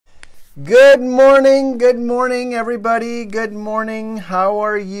Good morning, everybody. Good morning. How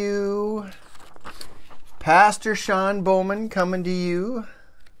are you? Pastor Sean Bowman coming to you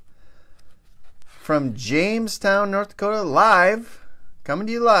from Jamestown, North Dakota, live. Coming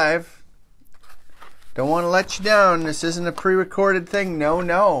to you live. Don't want to let you down. This isn't a pre-recorded thing.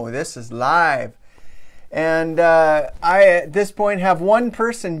 No, this is live. And I, at this point, have one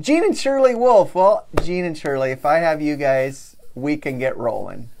person, Gene and Shirley Wolf. Well, Gene and Shirley, if I have you guys, we can get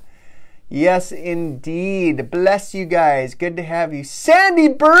rolling. Yes, indeed. Bless you guys. Good to have you. Sandy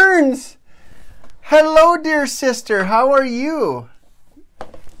Burns! Hello, dear sister. How are you?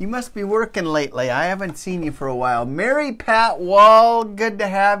 You must be working lately. I haven't seen you for a while. Mary Pat Wall, good to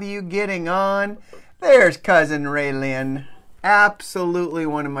have you getting on. There's cousin Raylyn. Absolutely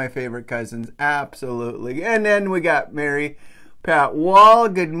one of my favorite cousins. Absolutely. And then we got Mary Pat Wall.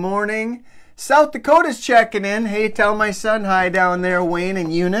 Good morning. South Dakota's checking in. Hey, tell my son hi down there, Wayne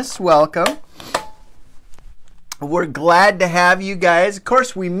and Eunice. Welcome. We're glad to have you guys. Of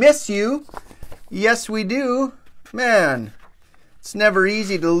course, we miss you. Yes, we do. Man, it's never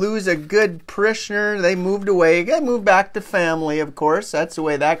easy to lose a good parishioner. They moved away. They moved back to family, of course. That's the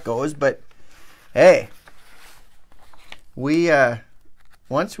way that goes. But, hey,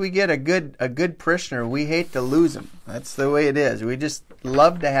 once we get a good parishioner, we hate to lose them. That's the way it is. We just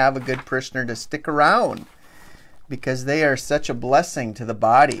love to have a good parishioner to stick around because they are such a blessing to the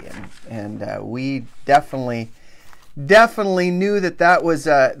body, and we definitely knew that was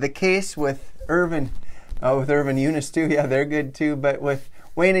the case with Irvin, Eunice too. Yeah, they're good too. But with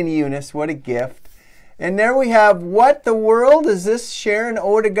Wayne and Eunice, what a gift! And there we have, what the world is this? Sharon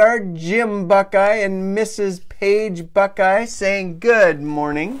Odegaard, Jim Buckeye, and Mrs. Paige Buckeye saying good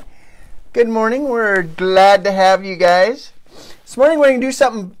morning. Good morning. We're glad to have you guys. This morning we're going to do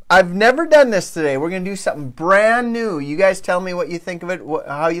something. I've never done this today. We're going to do something brand new. You guys tell me what you think of it,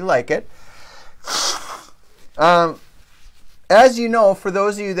 how you like it. As you know, for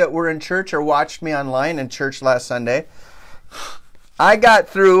those of you that were in church or watched me online in church last Sunday, I got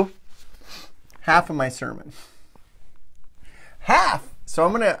through half of my sermon. Half. So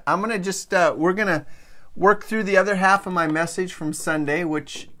I'm gonna just we're gonna work through the other half of my message from Sunday,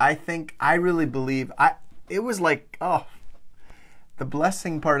 which I really believe it was like, the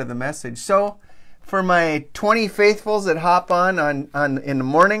blessing part of the message. So for my 20 faithfuls that hop on in the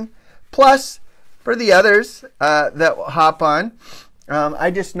morning, plus for the others that hop on, I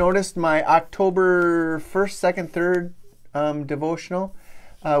just noticed my October 1st, 2nd, 3rd devotional.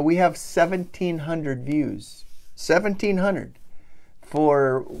 We have 1,700 views. 1,700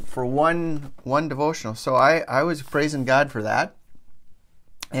 for one devotional. So I was praising God for that.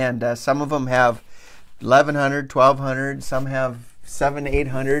 And some of them have 1,100, 1,200. Some have 700,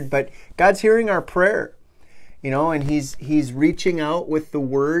 800. But God's hearing our prayer, and He's reaching out with the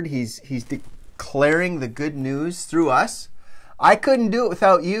word. He's declaring the good news through us. I couldn't do it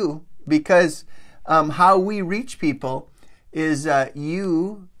without you, because how we reach people is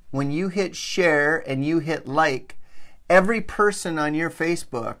when you hit share and you hit like, every person on your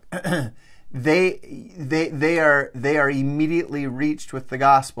Facebook, they are immediately reached with the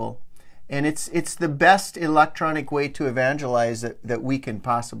gospel, and it's the best electronic way to evangelize that we can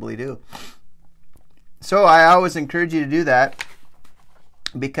possibly do. So I always encourage you to do that,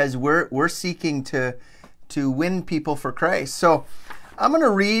 because we're seeking to win people for Christ. So I'm going to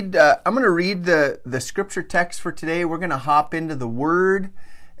read the scripture text for today. We're going to hop into the Word,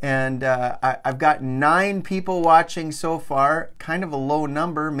 and I've got 9 people watching so far. Kind of a low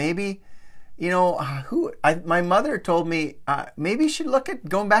number. Maybe, my mother told me maybe you should look at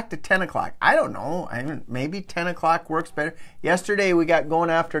going back to 10 o'clock. I don't know. Maybe 10 o'clock works better. Yesterday we got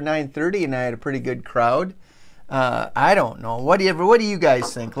going after 9:30, and I had a pretty good crowd. I don't know. What do you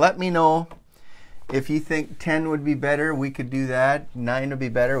guys think? Let me know. If you think 10 would be better, we could do that. 9 would be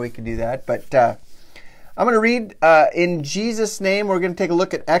better, we could do that. But I'm going to read in Jesus' name. We're going to take a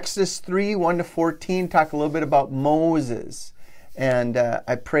look at Exodus 3, 1-14, talk a little bit about Moses. And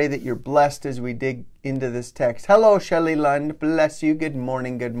I pray that you're blessed as we dig into this text. Hello, Shelley Lund. Bless you. Good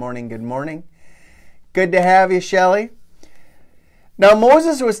morning, good morning, good morning. Good to have you, Shelley. Now,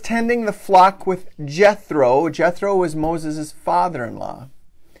 Moses was tending the flock with Jethro. Jethro was Moses' father-in-law.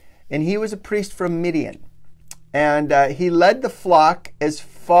 And he was a priest from Midian, and he led the flock to the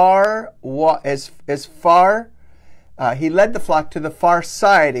far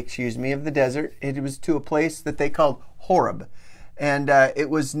side, of the desert. It was to a place that they called Horeb, and it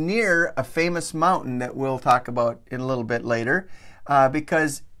was near a famous mountain that we'll talk about in a little bit later,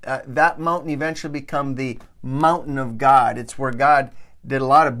 because that mountain eventually became the mountain of God. It's where God did a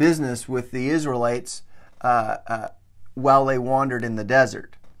lot of business with the Israelites while they wandered in the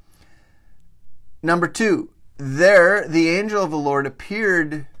desert. Number 2, there the angel of the Lord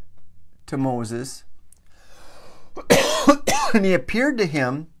appeared to Moses, and he appeared to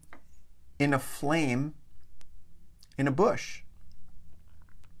him in a flame in a bush.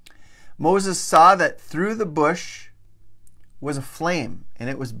 Moses saw that through the bush was a flame, and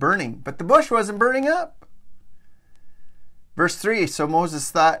it was burning, but the bush wasn't burning up. Verse 3, so Moses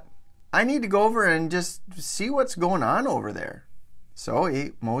thought, I need to go over and just see what's going on over there. So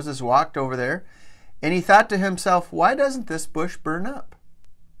Moses walked over there, and he thought to himself, why doesn't this bush burn up?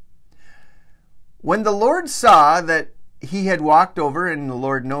 When the Lord saw that he had walked over, and the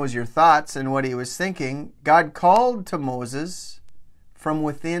Lord knows your thoughts and what he was thinking, God called to Moses from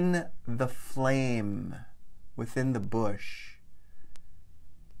within the flame, within the bush.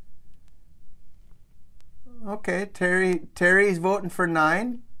 Okay, Terry's voting for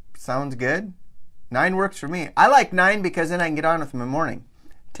 9. Sounds good. 9 works for me. I like 9 because then I can get on with my morning.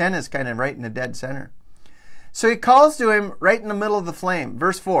 10 is kind of right in the dead center. So he calls to him right in the middle of the flame.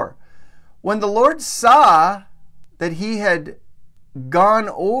 Verse 4. When the Lord saw that he had gone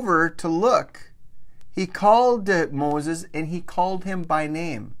over to look, he called to Moses, and he called him by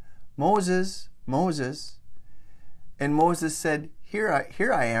name. Moses, Moses. And Moses said, Here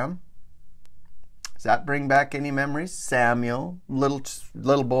I am. Does that bring back any memories? Samuel,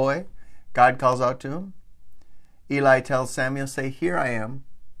 little boy. God calls out to him. Eli tells Samuel, say, here I am.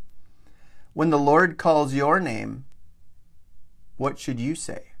 When the Lord calls your name, what should you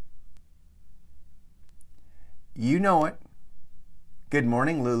say? You know it. Good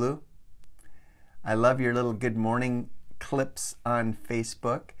morning, Lulu. I love your little good morning clips on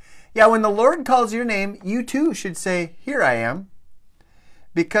Facebook. Yeah, when the Lord calls your name, you too should say, here I am.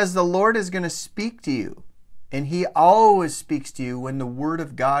 Because the Lord is going to speak to you. And he always speaks to you when the Word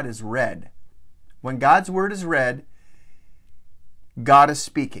of God is read. When God's Word is read, God is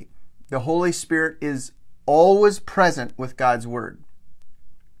speaking. The Holy Spirit is always present with God's Word.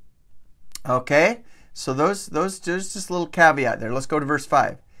 Okay? So there's just a little caveat there. Let's go to verse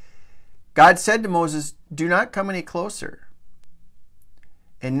 5. God said to Moses, do not come any closer.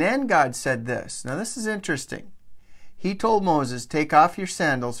 And then God said this. Now this is interesting. He told Moses, take off your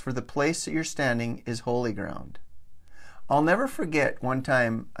sandals, for the place that you're standing is holy ground. I'll never forget one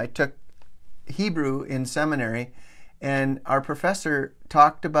time I took Hebrew in seminary, and our professor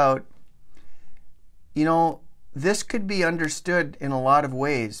talked about, this could be understood in a lot of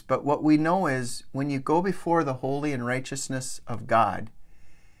ways, but what we know is when you go before the holy and righteousness of God,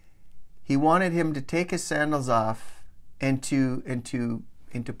 he wanted him to take his sandals off and to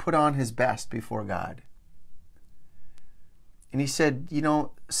put on his best before God. And he said,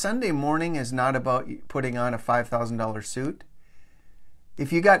 Sunday morning is not about putting on a $5,000 suit.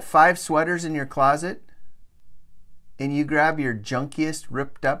 If you got 5 sweaters in your closet and you grab your junkiest,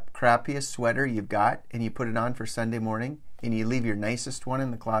 ripped up, crappiest sweater you've got and you put it on for Sunday morning and you leave your nicest one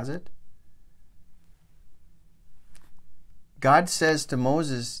in the closet, God says to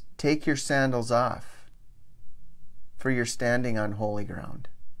Moses, take your sandals off, for you're standing on holy ground.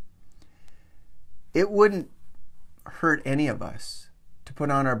 It wouldn't hurt any of us to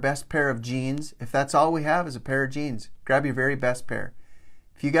put on our best pair of jeans. If that's all we have is a pair of jeans, grab your very best pair.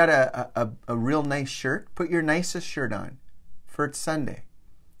 If you got a real nice shirt, put your nicest shirt on, for it's Sunday.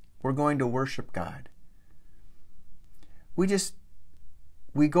 We're going to worship God.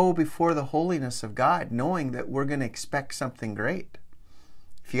 We go before the holiness of God knowing that we're going to expect something great.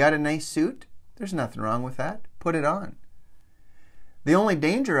 If you got a nice suit, there's nothing wrong with that. Put it on. The only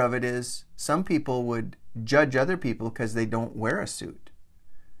danger of it is some people would judge other people because they don't wear a suit.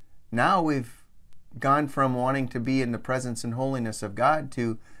 Now we've gone from wanting to be in the presence and holiness of God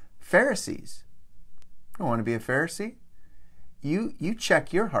to Pharisees. You don't want to be a Pharisee. You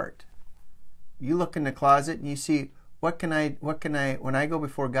check your heart. You look in the closet and you see, what can I, when I go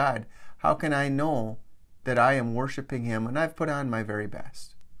before God, how can I know that I am worshiping Him and I've put on my very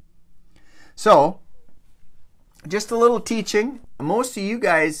best? So, just a little teaching. Most of you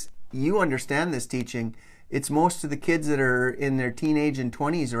guys, you understand this teaching. It's most of the kids that are in their teenage and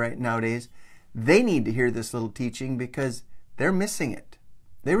 20s right nowadays. They need to hear this little teaching because they're missing it.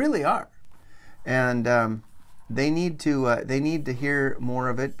 They really are. And they need to hear more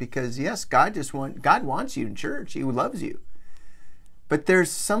of it because, yes, God wants you in church. He loves you. But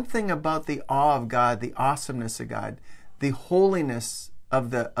there's something about the awe of God, the awesomeness of God, the holiness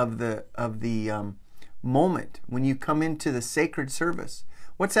of the moment when you come into the sacred service.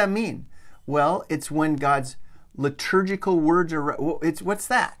 What's that mean? Well, it's when God's liturgical words are, what's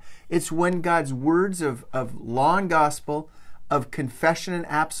that? It's when God's words of law and gospel of confession and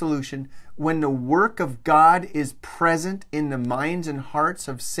absolution, when the work of God is present in the minds and hearts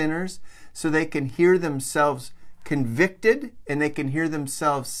of sinners, so they can hear themselves convicted and they can hear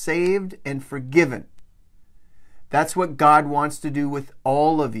themselves saved and forgiven. That's what God wants to do with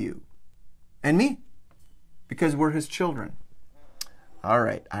all of you and me, because we're his children. All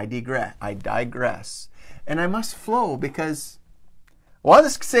right, I digress. And I must flow because, well,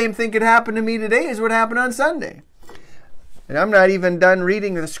 this same thing could happen to me today as what happened on Sunday. And I'm not even done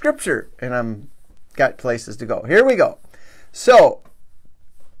reading the scripture, and I'm got places to go. Here we go. So,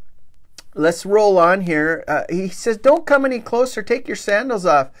 let's roll on here. He says, don't come any closer. Take your sandals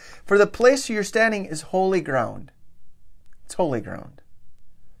off, for the place where you're standing is holy ground. It's holy ground.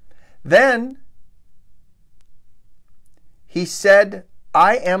 Then he said,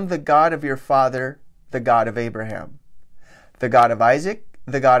 I am the God of your father, the God of Abraham, the God of Isaac,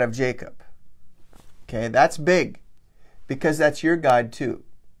 the God of Jacob. Okay, that's big, because that's your God too.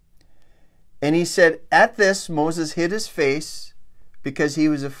 And he said, at this, Moses hid his face because he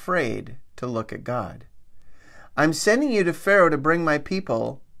was afraid to look at God. I'm sending you to Pharaoh to bring my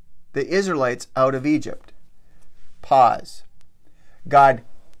people, the Israelites, out of Egypt. Pause. God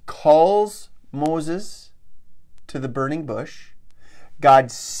calls Moses to the burning bush.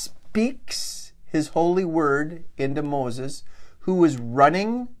 God speaks his holy word into Moses, who was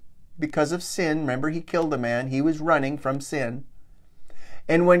running because of sin. Remember, he killed a man. He was running from sin.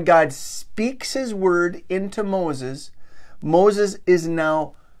 And when God speaks his word into Moses, Moses is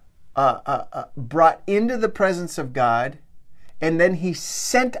now brought into the presence of God, and then he's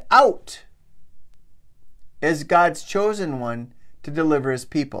sent out as God's chosen one to deliver his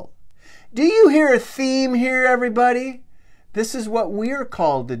people. Do you hear a theme here, everybody? This is what we're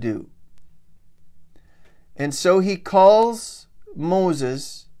called to do. And so he calls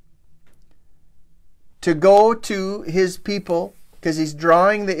Moses to go to his people, because he's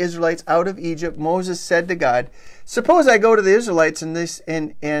drawing the Israelites out of Egypt. Moses said to God, suppose I go to the Israelites and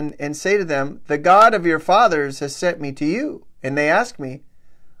say to them, the God of your fathers has sent me to you. And they ask me,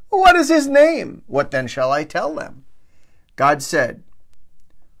 what is his name? What then shall I tell them? God said,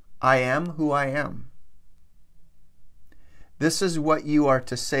 I am who I am. This is what you are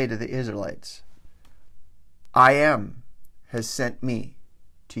to say to the Israelites. I am has sent me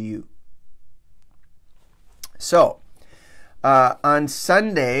to you. So, on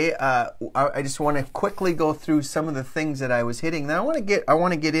Sunday, I just want to quickly go through some of the things that I was hitting. Then I want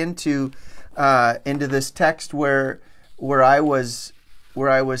to get into this text where I was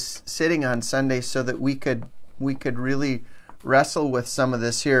sitting on Sunday, so that we could really wrestle with some of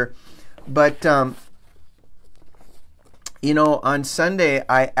this here. But on Sunday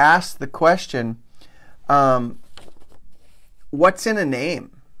I asked the question, what's in a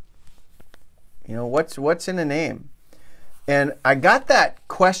name? What's in a name? And I got that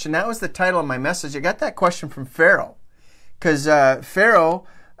question. That was the title of my message. I got that question from Pharaoh, because Pharaoh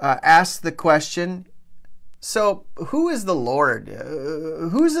asked the question, so who is the Lord?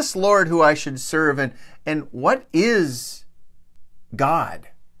 Who's this Lord who I should serve? And what is God?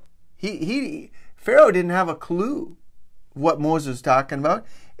 Pharaoh didn't have a clue what Moses was talking about.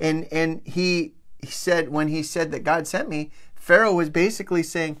 And he said, when he said that God sent me, Pharaoh was basically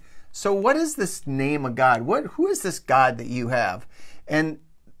saying, so what is this name of God? Who is this God that you have? And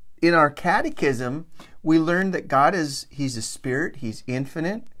in our catechism, we learned that God he's a spirit, he's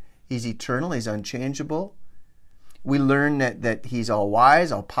infinite, he's eternal, he's unchangeable. We learn that he's all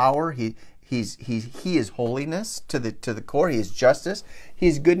wise, all power, he is holiness to the core, he is justice, he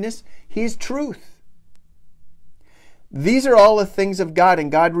is goodness, he is truth. These are all the things of God,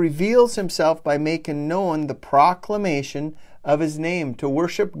 and God reveals himself by making known the proclamation of his name. To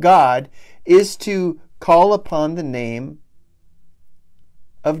worship God is to call upon the name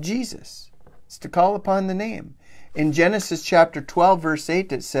of Jesus. It's to call upon the name. In Genesis chapter 12, verse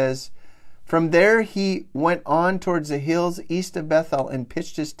 8, it says, from there he went on towards the hills east of Bethel and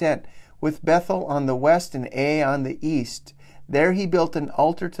pitched his tent, with Bethel on the west and Ai on the east. There he built an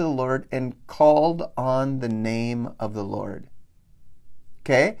altar to the Lord and called on the name of the Lord.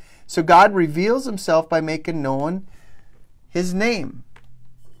 Okay? So God reveals himself by making known his name.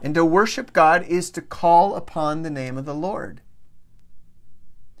 And to worship God is to call upon the name of the Lord.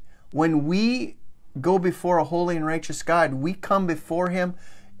 When we go before a holy and righteous God, we come before him.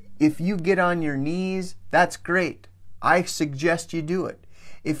 If you get on your knees, that's great. I suggest you do it.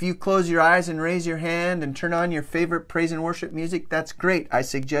 If you close your eyes and raise your hand and turn on your favorite praise and worship music, that's great. I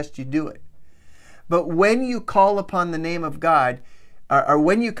suggest you do it. But when you call upon the name of God, or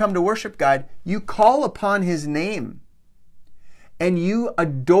when you come to worship God, you call upon his name and you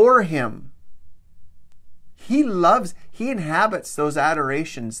adore him. He loves, He inhabits those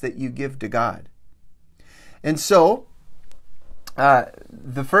adorations that you give to God. And so,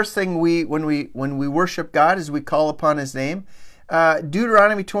 the first thing when we worship God is we call upon His name.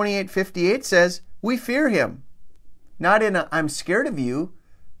 Deuteronomy 28:58 says, we fear Him, not in a I'm scared of you,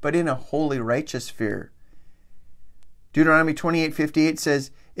 but in a holy, righteous fear. Deuteronomy 28:58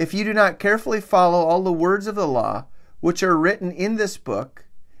 says, if you do not carefully follow all the words of the law, which are written in this book,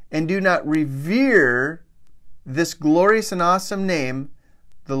 and do not revere this glorious and awesome name,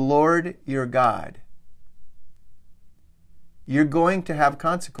 the Lord your God, you're going to have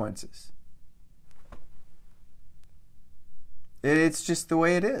consequences. It's just the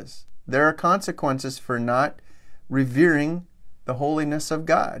way it is. There are consequences for not revering the holiness of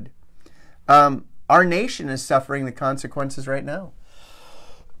God. Our nation is suffering the consequences right now.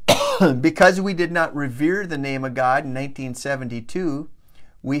 Because we did not revere the name of God in 1972,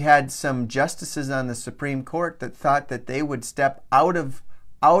 we had some justices on the Supreme Court that thought that they would step out of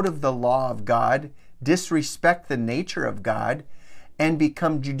the law of God, disrespect the nature of God, and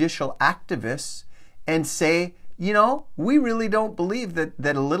become judicial activists and say, you know, we really don't believe that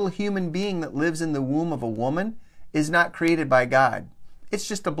a little human being that lives in the womb of a woman is not created by God. It's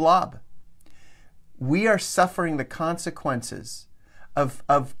just a blob. We are suffering the consequences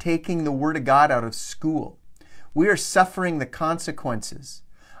of taking the Word of God out of school. We are suffering the consequences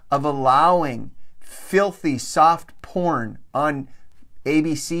of allowing filthy, soft porn on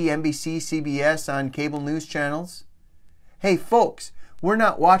ABC, NBC, CBS, on cable news channels. Hey folks, we're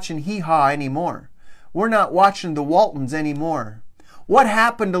not watching Hee Haw anymore. We're not watching the Waltons anymore. What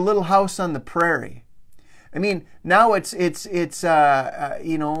happened to Little House on the Prairie? I mean, now it's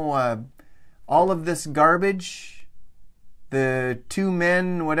all of this garbage. The two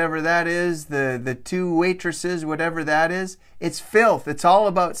men, whatever that is, the two waitresses, whatever that is, it's filth. It's all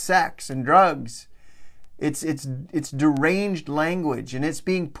about sex and drugs. It's deranged language, and it's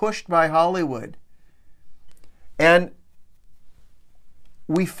being pushed by Hollywood. And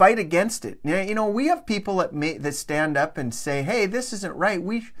we fight against it. You know, we have people that stand up and say, hey, this isn't right.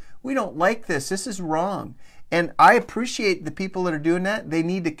 We don't like this. This is wrong. And I appreciate the people that are doing that. They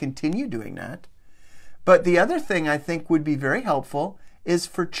need to continue doing that. But the other thing I think would be very helpful is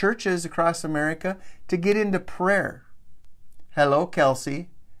for churches across America to get into prayer. Hello, Kelsey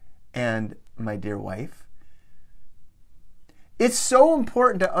and my dear wife. It's so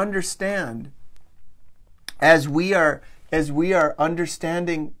important to understand as we are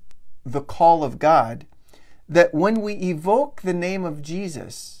understanding the call of God, that when we evoke the name of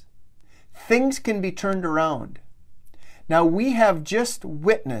Jesus, things can be turned around. Now, we have just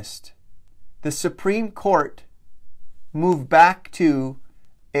witnessed the Supreme Court move back to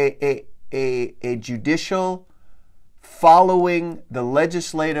a judicial following the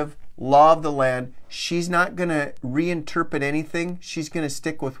legislative law of the land. She's not going to reinterpret anything. She's going to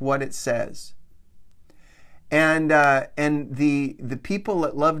stick with what it says. And the people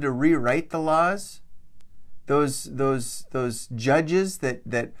that love to rewrite the laws, those judges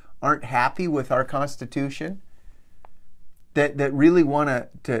that aren't happy with our Constitution, that really want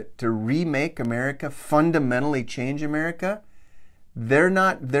to remake America, fundamentally change America, they're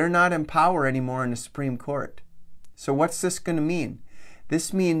not in power anymore in the Supreme Court. So what's this going to mean?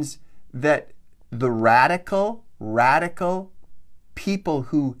 This means that the radical people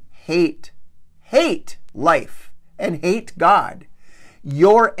who hate life and hate God,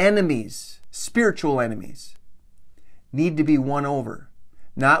 your enemies, spiritual enemies, need to be won over.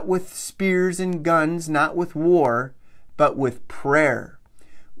 Not with spears and guns, not with war, but with prayer.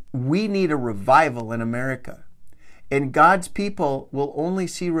 We need a revival in America. And God's people will only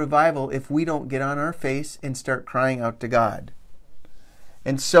see revival if we don't get on our face and start crying out to God.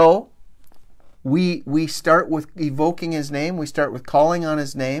 And so, we start with evoking His name. We start with calling on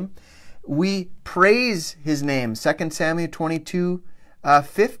His name. We praise His name. 2 Samuel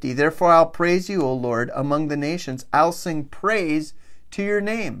 22:50. Therefore I'll praise you, O Lord, among the nations. I'll sing praise to your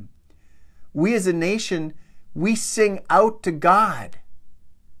name. We as a nation, we sing out to God.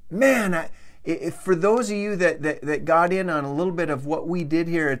 Man, for those of you that got in on a little bit of what we did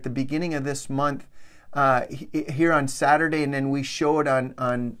here at the beginning of this month, here on Saturday, and then we showed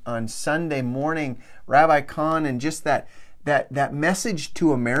on Sunday morning, Rabbi Khan, and just that message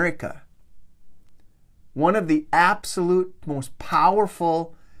to America. One of the absolute most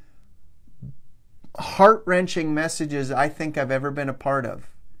powerful, heart-wrenching messages I think I've ever been a part of.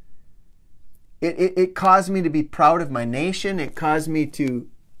 It caused me to be proud of my nation. It caused me to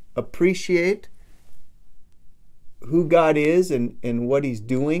appreciate who God is and what He's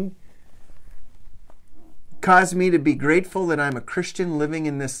doing. It caused me to be grateful that I'm a Christian living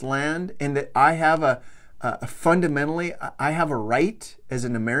in this land and that I have fundamentally, I have a right as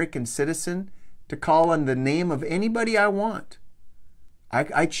an American citizen to call on the name of anybody I want.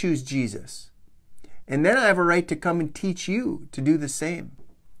 I choose Jesus. And then I have a right to come and teach you to do the same.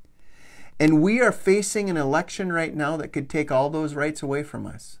 And we are facing an election right now that could take all those rights away from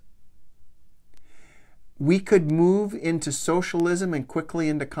us. We could move into socialism and quickly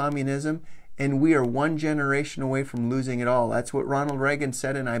into communism, and we are one generation away from losing it all. That's what Ronald Reagan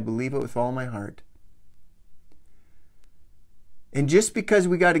said, and I believe it with all my heart. And just because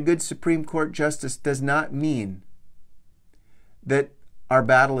we got a good Supreme Court justice does not mean that our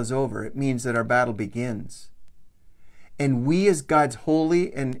battle is over. It means that our battle begins. And we as God's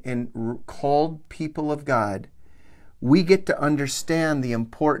holy and called people of God, we get to understand the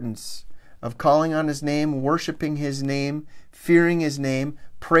importance of calling on His name, worshiping His name, fearing His name,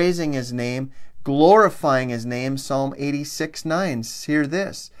 praising His name, glorifying His name. Psalm 86:9. Hear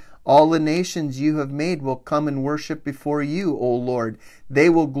this. All the nations you have made will come and worship before you, O Lord. They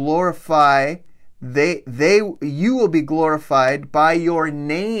will glorify, you will be glorified by your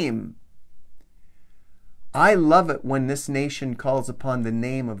name. I love it when this nation calls upon the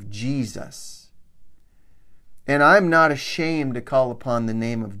name of Jesus. And I'm not ashamed to call upon the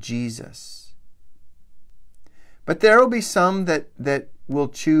name of Jesus. But there will be some that will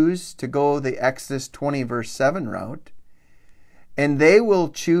choose to go the Exodus 20 verse 7 route. And they will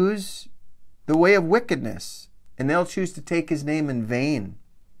choose the way of wickedness. And they'll choose to take His name in vain.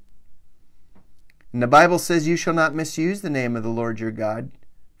 And the Bible says, you shall not misuse the name of the Lord your God,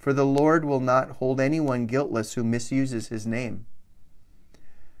 for the Lord will not hold anyone guiltless who misuses His name.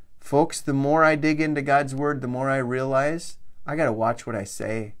 Folks, the more I dig into God's Word, the more I realize I got to watch what I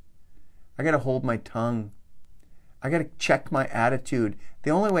say. I got to hold my tongue. I got to check my attitude.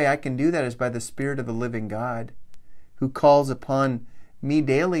 The only way I can do that is by the Spirit of the living God, who calls upon me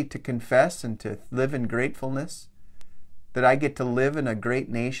daily to confess and to live in gratefulness, that I get to live in a great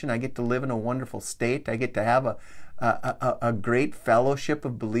nation. I get to live in a wonderful state. I get to have a great fellowship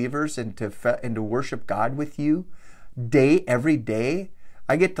of believers and to worship God with you every day.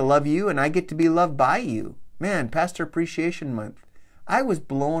 I get to love you and I get to be loved by you. Man, Pastor Appreciation Month. I was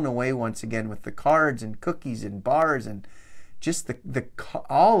blown away once again with the cards and cookies and bars and just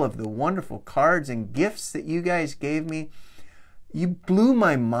all of the wonderful cards and gifts that you guys gave me. You blew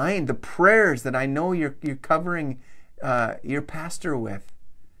my mind. The prayers that I know you're covering your pastor with.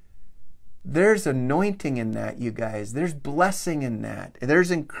 There's anointing in that, you guys. There's blessing in that.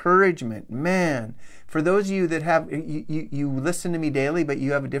 There's encouragement. Man, for those of you that have, you listen to me daily, but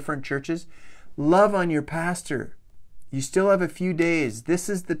you have different churches, love on your pastor. You still have a few days. This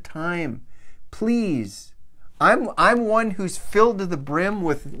is the time. Please. I'm one who's filled to the brim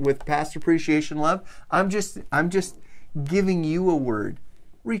with pastor appreciation love. I'm just giving you a word.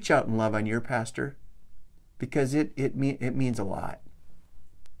 Reach out and love on your pastor, because it means a lot.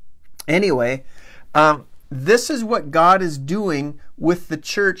 Anyway, this is what God is doing with the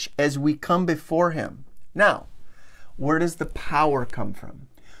church as we come before Him. Now, where does the power come from?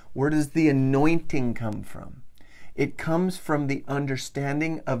 Where does the anointing come from? It comes from the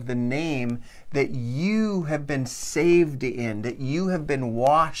understanding of the name that you have been saved in, that you have been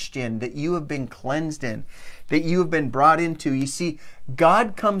washed in, that you have been cleansed in, that you have been brought into. You see,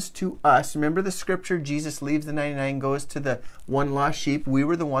 God comes to us. Remember the scripture, Jesus leaves the 99, goes to the one lost sheep. We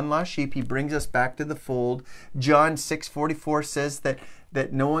were the one lost sheep. He brings us back to the fold. John 6:44 says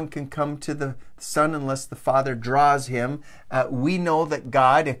that no one can come to the Son unless the Father draws him. We know that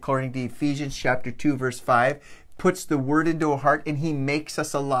God, according to Ephesians chapter 2, verse 5, puts the word into our heart, and He makes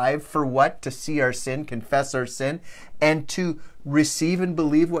us alive for what? To see our sin, confess our sin, and to receive and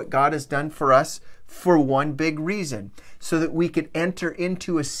believe what God has done for us for one big reason, so that we could enter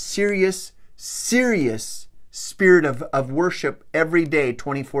into a serious spirit of worship every day,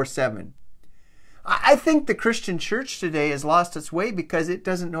 24/7. I think the Christian church today has lost its way because it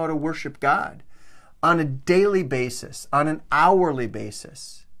doesn't know how to worship God on a daily basis, on an hourly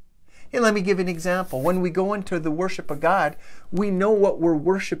basis. And let me give you an example. When we go into the worship of God, we know what we're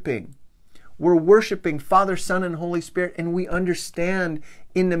worshiping. We're worshiping Father, Son, and Holy Spirit, and we understand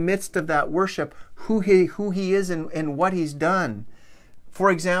in the midst of that worship who He is and what He's done. For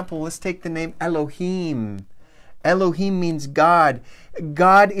example, let's take the name Elohim. Elohim means God.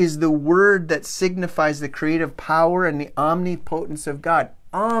 God is the word that signifies the creative power and the omnipotence of God.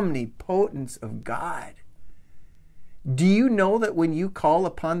 Omnipotence of God. Do you know that when you call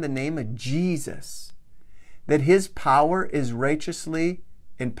upon the name of Jesus, that His power is righteously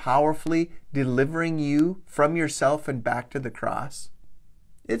and powerfully delivering you from yourself and back to the cross?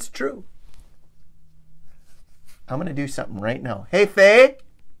 It's true. I'm going to do something right now. Hey, Faye.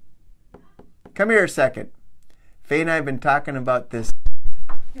 Come here a second. Faye and I have been talking about this.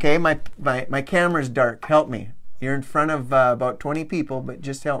 Okay, my camera's dark. Help me. You're in front of about 20 people, but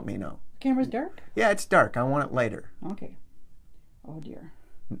just help me now. Camera's dark? Yeah, it's dark. I want it lighter. Okay. Oh, dear.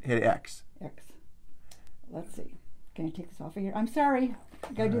 Hit X. X. Let's see. Can I take this off of here? I'm sorry.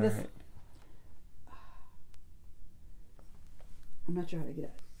 I gotta do this. Right. I'm not sure how to get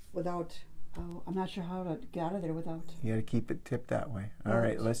it without... Oh, I'm not sure how to get out of there without... You got to keep it tipped that way. All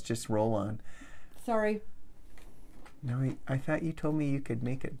right, let's just roll on. Sorry. No, I thought you told me you could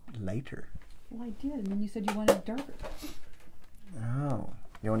make it lighter. Well, I did, and then you said you wanted it darker. Oh.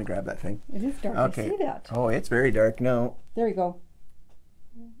 You want to grab that thing? It is dark. Okay. I see that. Oh, it's very dark. No. There you go.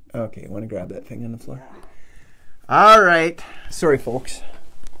 Okay, want to grab that thing on the floor? All right. Sorry, folks.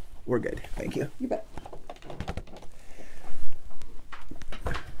 We're good. Thank you. You bet.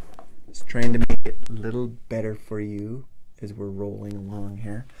 Just trying to make it a little better for you as we're rolling along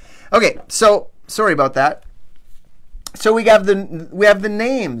here. Okay, so sorry about that. So we have the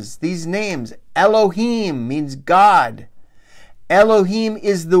names. These names. Elohim means God. Elohim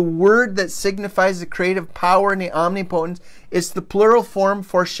is the word that signifies the creative power and the omnipotence. It's the plural form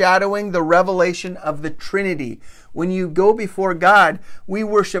foreshadowing the revelation of the Trinity. When you go before God, we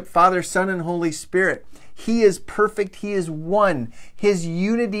worship Father, Son, and Holy Spirit. He is perfect. He is one. His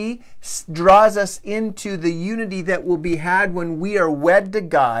unity draws us into the unity that will be had when we are wed to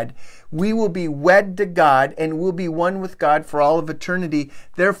God. We will be wed to God and we'll be one with God for all of eternity.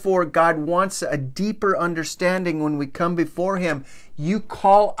 Therefore, God wants a deeper understanding when we come before Him. You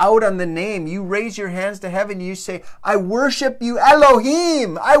call out on the name. You raise your hands to heaven. You say, I worship you,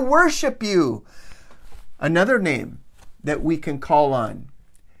 Elohim. I worship you. Another name that we can call on,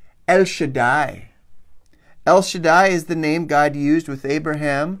 El Shaddai. El Shaddai is the name God used with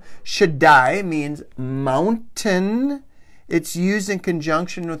Abraham. Shaddai means mountain. It's used in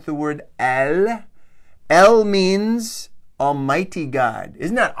conjunction with the word El. El means Almighty God.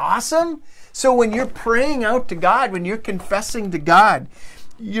 Isn't that awesome? So when you're praying out to God, when you're confessing to God,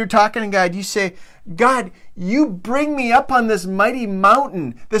 you're talking to God, you say, God, you bring me up on this mighty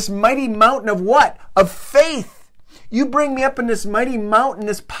mountain of what? Of faith. You bring me up in this mighty mountain,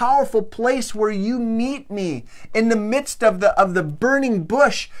 this powerful place where you meet me in the midst of the burning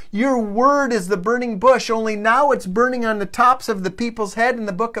bush. Your word is the burning bush, only now it's burning on the tops of the people's head in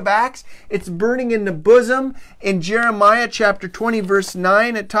the book of Acts. It's burning in the bosom. In Jeremiah chapter 20, verse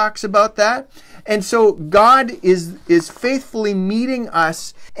 9, it talks about that. And so God is faithfully meeting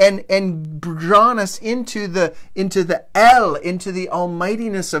us and drawn us into the El, into the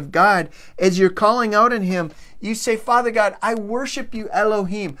almightiness of God. As you're calling out in Him, you say, Father God, I worship you,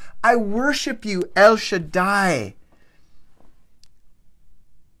 Elohim. I worship you, El Shaddai.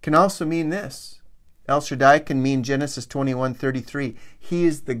 Can also mean this. El Shaddai can mean Genesis 21:33. He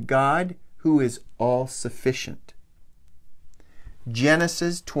is the God who is all sufficient.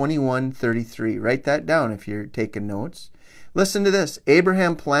 Genesis 21:33. Write that down if you're taking notes. Listen to this.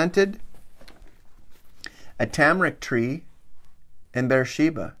 Abraham planted a tamarisk tree in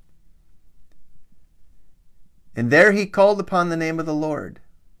Beersheba. And there he called upon the name of the Lord,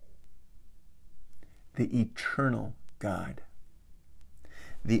 the eternal God,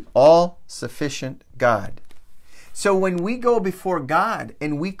 the all-sufficient God. So when we go before God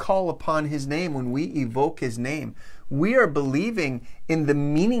and we call upon His name, when we evoke His name, we are believing in the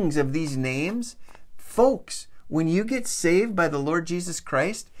meanings of these names. Folks, when you get saved by the Lord Jesus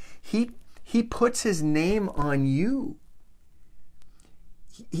Christ, He puts His name on you.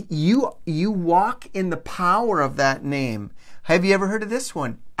 You walk in the power of that name. Have you ever heard of this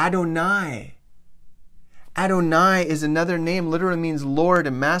one? Adonai. Adonai is another name, literally means Lord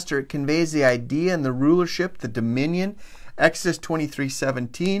and Master. It conveys the idea and the rulership, the dominion. Exodus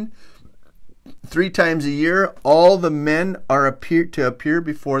 23:17. 3 times a year, all the men are to appear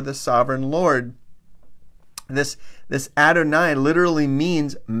before the sovereign Lord. This Adonai literally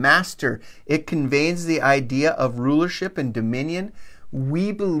means master. It conveys the idea of rulership and dominion.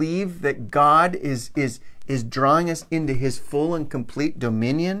 We believe that God is drawing us into His full and complete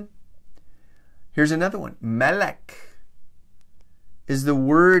dominion. Here's another one. Melech is the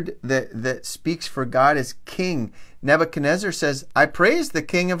word that speaks for God as king. Nebuchadnezzar says, I praise the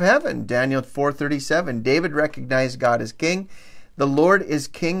King of heaven. Daniel 4:37. David recognized God as king. The Lord is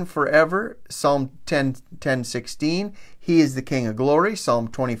king forever. Psalm 10:16. He is the King of glory. Psalm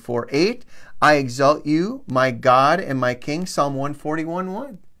 24:8. I exalt you, my God and my King. Psalm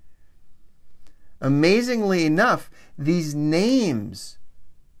 141:1. Amazingly enough, these names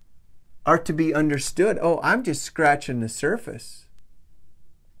are to be understood. Oh, I'm just scratching the surface.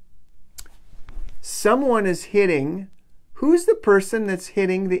 Someone is hitting Who's the person that's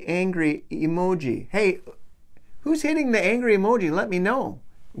hitting the angry emoji? Hey, who's hitting the angry emoji? Let me know.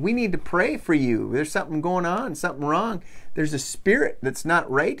 We need to pray for you. There's something going on, something wrong. There's a spirit that's not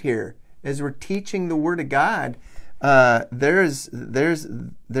right here. As we're teaching the Word of God, there's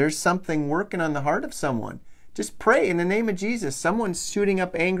something working on the heart of someone. Just pray in the name of Jesus. Someone's shooting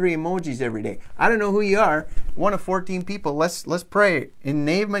up angry emojis every day. I don't know who you are. One of 14 people. Let's pray in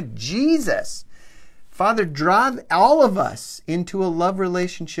the name of Jesus. Father, draw all of us into a love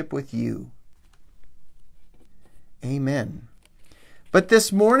relationship with you. Amen. But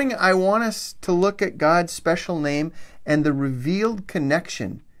this morning, I want us to look at God's special name and the revealed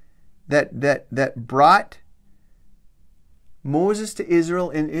connection that brought Moses to Israel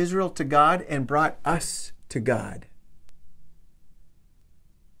and Israel to God and brought us to God.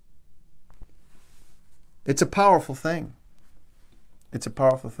 It's a powerful thing. It's a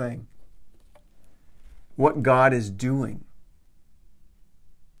powerful thing. What God is doing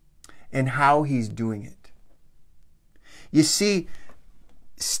and how He's doing it. You see,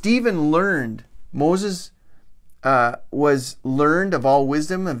 Stephen learned, Moses was learned of all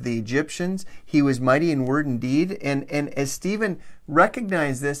wisdom of the Egyptians. He was mighty in word and deed. And as Stephen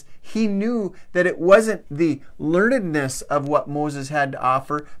recognized this, he knew that it wasn't the learnedness of what Moses had to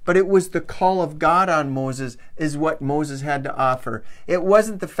offer, but it was the call of God on Moses is what Moses had to offer. It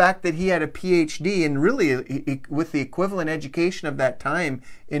wasn't the fact that he had a PhD, and really with the equivalent education of that time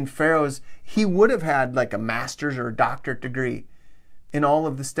in Pharaoh's, he would have had like a master's or a doctorate degree in all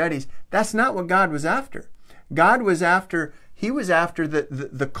of the studies. That's not what God was after. God was after, He was after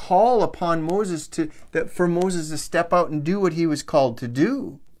the call upon Moses for Moses to step out and do what he was called to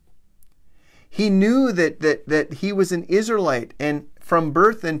do. He knew that he was an Israelite and from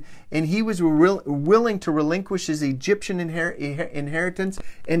birth, and he was willing to relinquish his Egyptian inheritance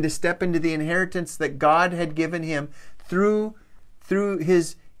and to step into the inheritance that God had given him through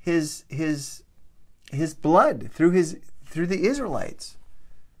his blood, through the Israelites.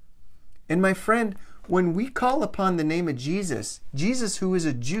 And my friend, when we call upon the name of Jesus, Jesus who is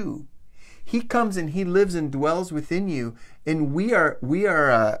a Jew, He comes and He lives and dwells within you, and we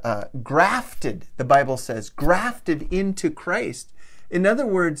are grafted, the Bible says, grafted into Christ. In other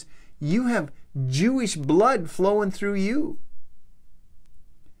words, you have Jewish blood flowing through you.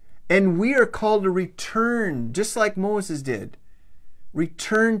 And we are called to return, just like Moses did,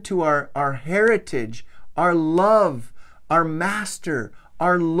 return to our heritage, our love, our master,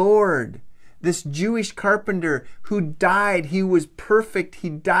 our Lord. This Jewish carpenter who died, he was perfect. He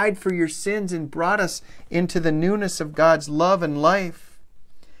died for your sins and brought us into the newness of God's love and life.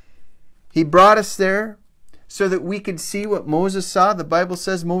 He brought us there so that we could see what Moses saw. The Bible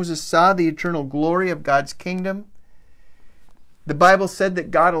says Moses saw the eternal glory of God's kingdom. The Bible said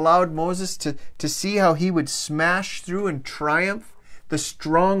that God allowed Moses to see how he would smash through and triumph the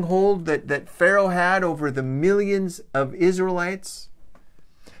stronghold that Pharaoh had over the millions of Israelites.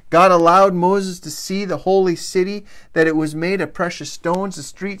 God allowed Moses to see the holy city, that it was made of precious stones, the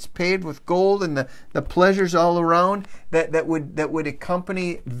streets paved with gold, and the pleasures all around that would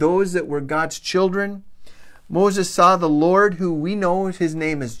accompany those that were God's children. Moses saw the Lord, who we know His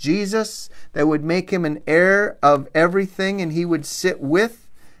name is Jesus, that would make him an heir of everything, and he would sit with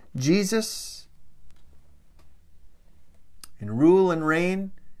Jesus and rule and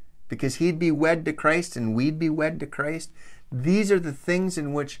reign, because he'd be wed to Christ and we'd be wed to Christ. These are the things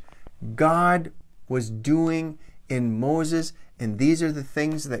in which God was doing in Moses, and these are the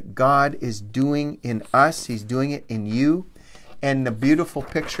things that God is doing in us. He's doing it in you. And the beautiful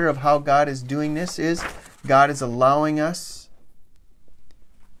picture of how God is doing this is God is allowing us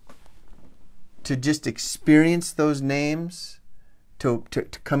to just experience those names, to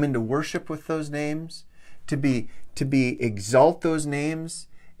come into worship with those names, to exalt those names,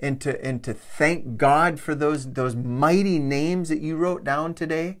 and to thank God for those mighty names that you wrote down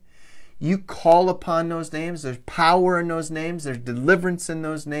today. You call upon those names. There's power in those names. There's deliverance in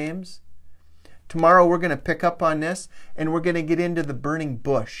those names. Tomorrow we're going to pick up on this, and we're going to get into the burning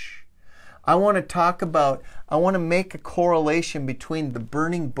bush. I want to make a correlation between the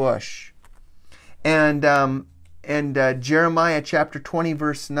burning bush and Jeremiah chapter 20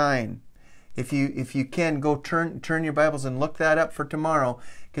 verse 9. If you can, go turn your Bibles and look that up for tomorrow,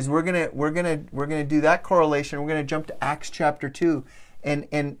 because we're gonna do that correlation. We're gonna jump to Acts chapter 2,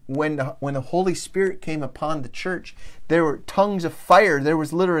 and when the Holy Spirit came upon the church, there were tongues of fire. There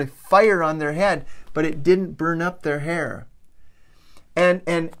was literally fire on their head, but it didn't burn up their hair.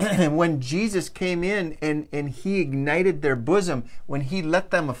 And when Jesus came in and He ignited their bosom, when He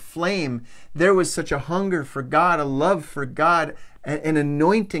let them aflame, there was such a hunger for God, a love for God, an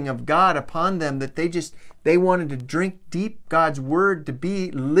anointing of God upon them, that they wanted to drink deep God's word,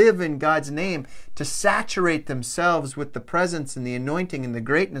 to live in God's name, to saturate themselves with the presence and the anointing and the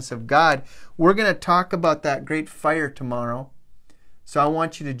greatness of God. We're going to talk about that great fire tomorrow. So I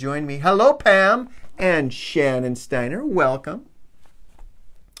want you to join me. Hello, Pam and Shannon Steiner. Welcome.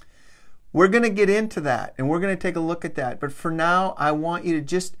 We're going to get into that, and we're going to take a look at that. But for now, I want you to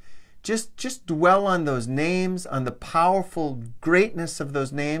just dwell on those names, on the powerful greatness of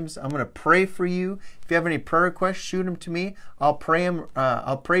those names. I'm going to pray for you. If you have any prayer requests, shoot them to me. I'll pray them.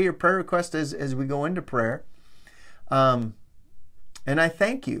 I'll pray your prayer request as we go into prayer. And I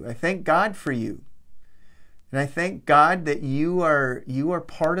thank you. I thank God for you. And I thank God that you are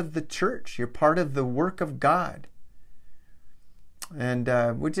part of the church. You're part of the work of God. And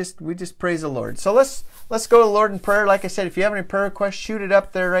we just praise the Lord. So let's go to the Lord in prayer. Like I said, if you have any prayer requests, shoot it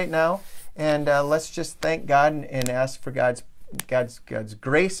up there right now. And let's just thank God and ask for God's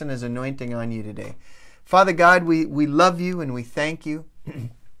grace and His anointing on you today. Father God, we love you and we thank you.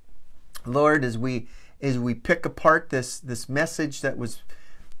 Lord, as we pick apart this message that was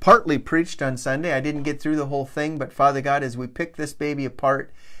partly preached on Sunday. I didn't get through the whole thing, but Father God, as we pick this baby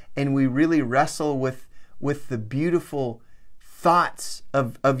apart and we really wrestle with the beautiful thoughts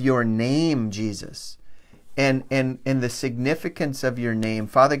of your name, Jesus, and the significance of your name,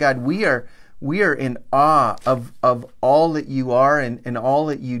 Father God, we are in awe of all that you are and all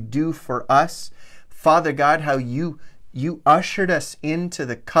that you do for us. Father God, how you ushered us into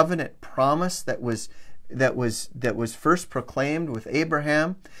the covenant promise that was first proclaimed with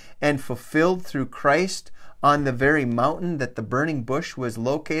Abraham and fulfilled through Christ on the very mountain that the burning bush was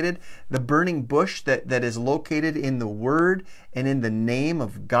located, the burning bush that is located in the Word and in the name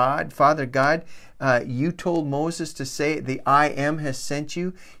of God. Father God, you told Moses to say, the I Am has sent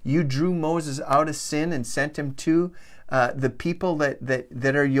you. You drew Moses out of sin and sent him to the people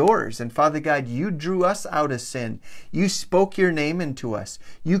that are yours. And Father God, you drew us out of sin. You spoke your name into us.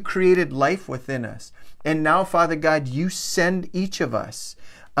 You created life within us. And now, Father God, you send each of us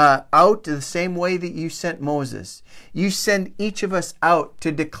out the same way that you sent Moses. You send each of us out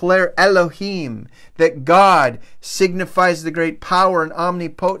to declare Elohim, that God signifies the great power and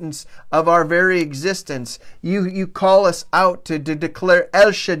omnipotence of our very existence. You call us out to declare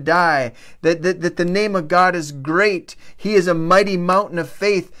El Shaddai, that the name of God is great. He is a mighty mountain of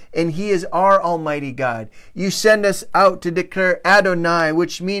faith, and He is our Almighty God. You send us out to declare Adonai,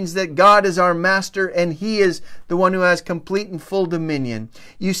 which means that God is our master and He is the one who has complete and full dominion.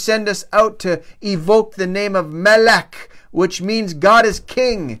 You send us out to evoke the name of Melech, which means God is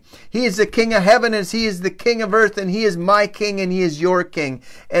king. He is the king of heaven as He is the king of earth, and He is my king and He is your king.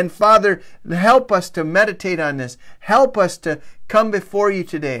 And Father, help us to meditate on this. Help us to come before you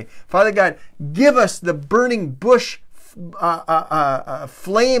today. Father God, give us the burning bush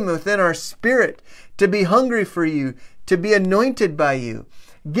flame within our spirit to be hungry for you, to be anointed by you.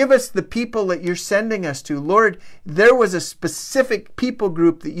 Give us the people that you're sending us to. Lord, there was a specific people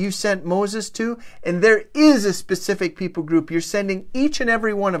group that you sent Moses to, and there is a specific people group you're sending each and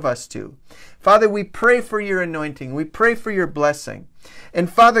every one of us to. Father, we pray for your anointing. We pray for your blessing.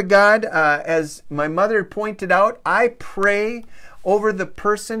 And Father God, as my mother pointed out, I pray over the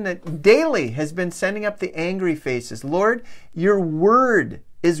person that daily has been sending up the angry faces. Lord, your word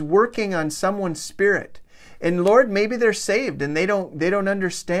is working on someone's spirit. And Lord, maybe they're saved and they don't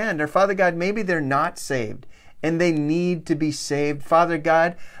understand. Or Father God, maybe they're not saved and they need to be saved. Father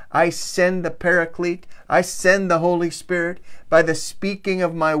God, I send the Paraclete. I send the Holy Spirit. By the speaking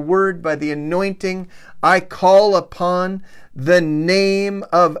of my word, by the anointing, I call upon the name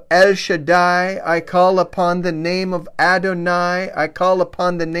of El Shaddai. I call upon the name of Adonai. I call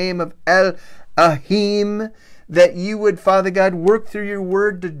upon the name of Elohim, that you would, Father God, work through your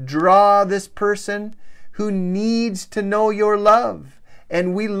word to draw this person who needs to know your love.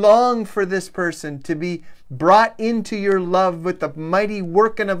 And we long for this person to be brought into your love with the mighty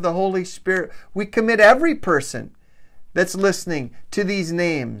working of the Holy Spirit. We commit every person that's listening to these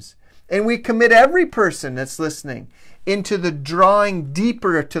names. And we commit every person that's listening into the drawing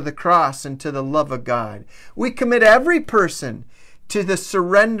deeper to the cross and to the love of God. We commit every person to the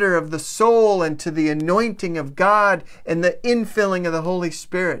surrender of the soul and to the anointing of God and the infilling of the Holy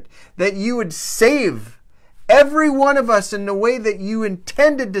Spirit, that you would save every one of us in the way that you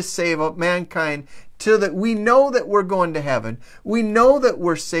intended to save mankind, so that we know that we're going to heaven. We know that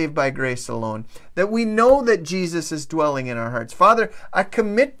we're saved by grace alone, that we know that Jesus is dwelling in our hearts. Father, I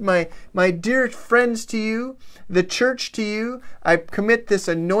commit my dear friends to you, the church to you. I commit this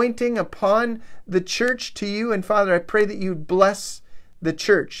anointing upon the church to you. And Father, I pray that you bless the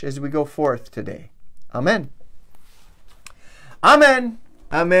church as we go forth today. Amen. Amen.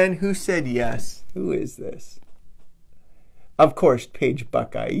 Amen. Who said yes? Who is this? Of course, Paige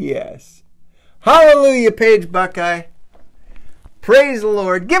Buckeye. Yes. Hallelujah, Paige Buckeye. Praise the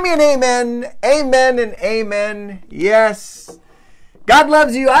Lord. Give me an amen. Amen and amen. Yes. God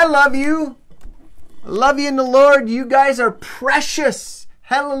loves you. I love you. I love you in the Lord. You guys are precious.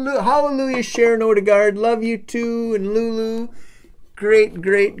 Hallelujah. Hallelujah, Sharon Odegaard. Love you too. And Lulu. Great,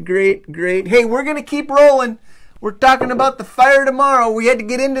 great, great, great. Hey, we're going to keep rolling. We're talking about the fire tomorrow. We had to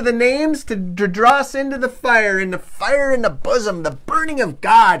get into the names to draw us into the fire in the bosom, the burning of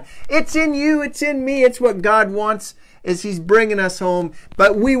God. It's in you. It's in me. It's what God wants as He's bringing us home.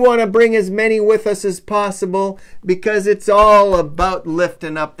 But we want to bring as many with us as possible because it's all about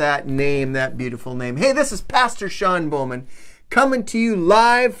lifting up that name, that beautiful name. Hey, this is Pastor Sean Bowman, coming to you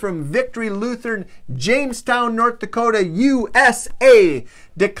live from Victory Lutheran, Jamestown, North Dakota, USA,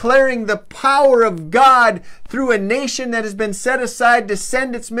 declaring the power of God through a nation that has been set aside to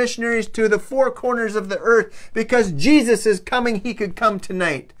send its missionaries to the four corners of the earth because Jesus is coming. He could come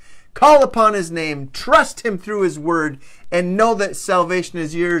tonight. Call upon His name, trust Him through His word, and know that salvation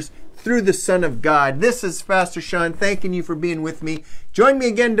is yours through the Son of God. This is Pastor Sean thanking you for being with me. Join me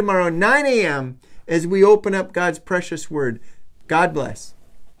again tomorrow, 9 a.m., as we open up God's precious word. God bless.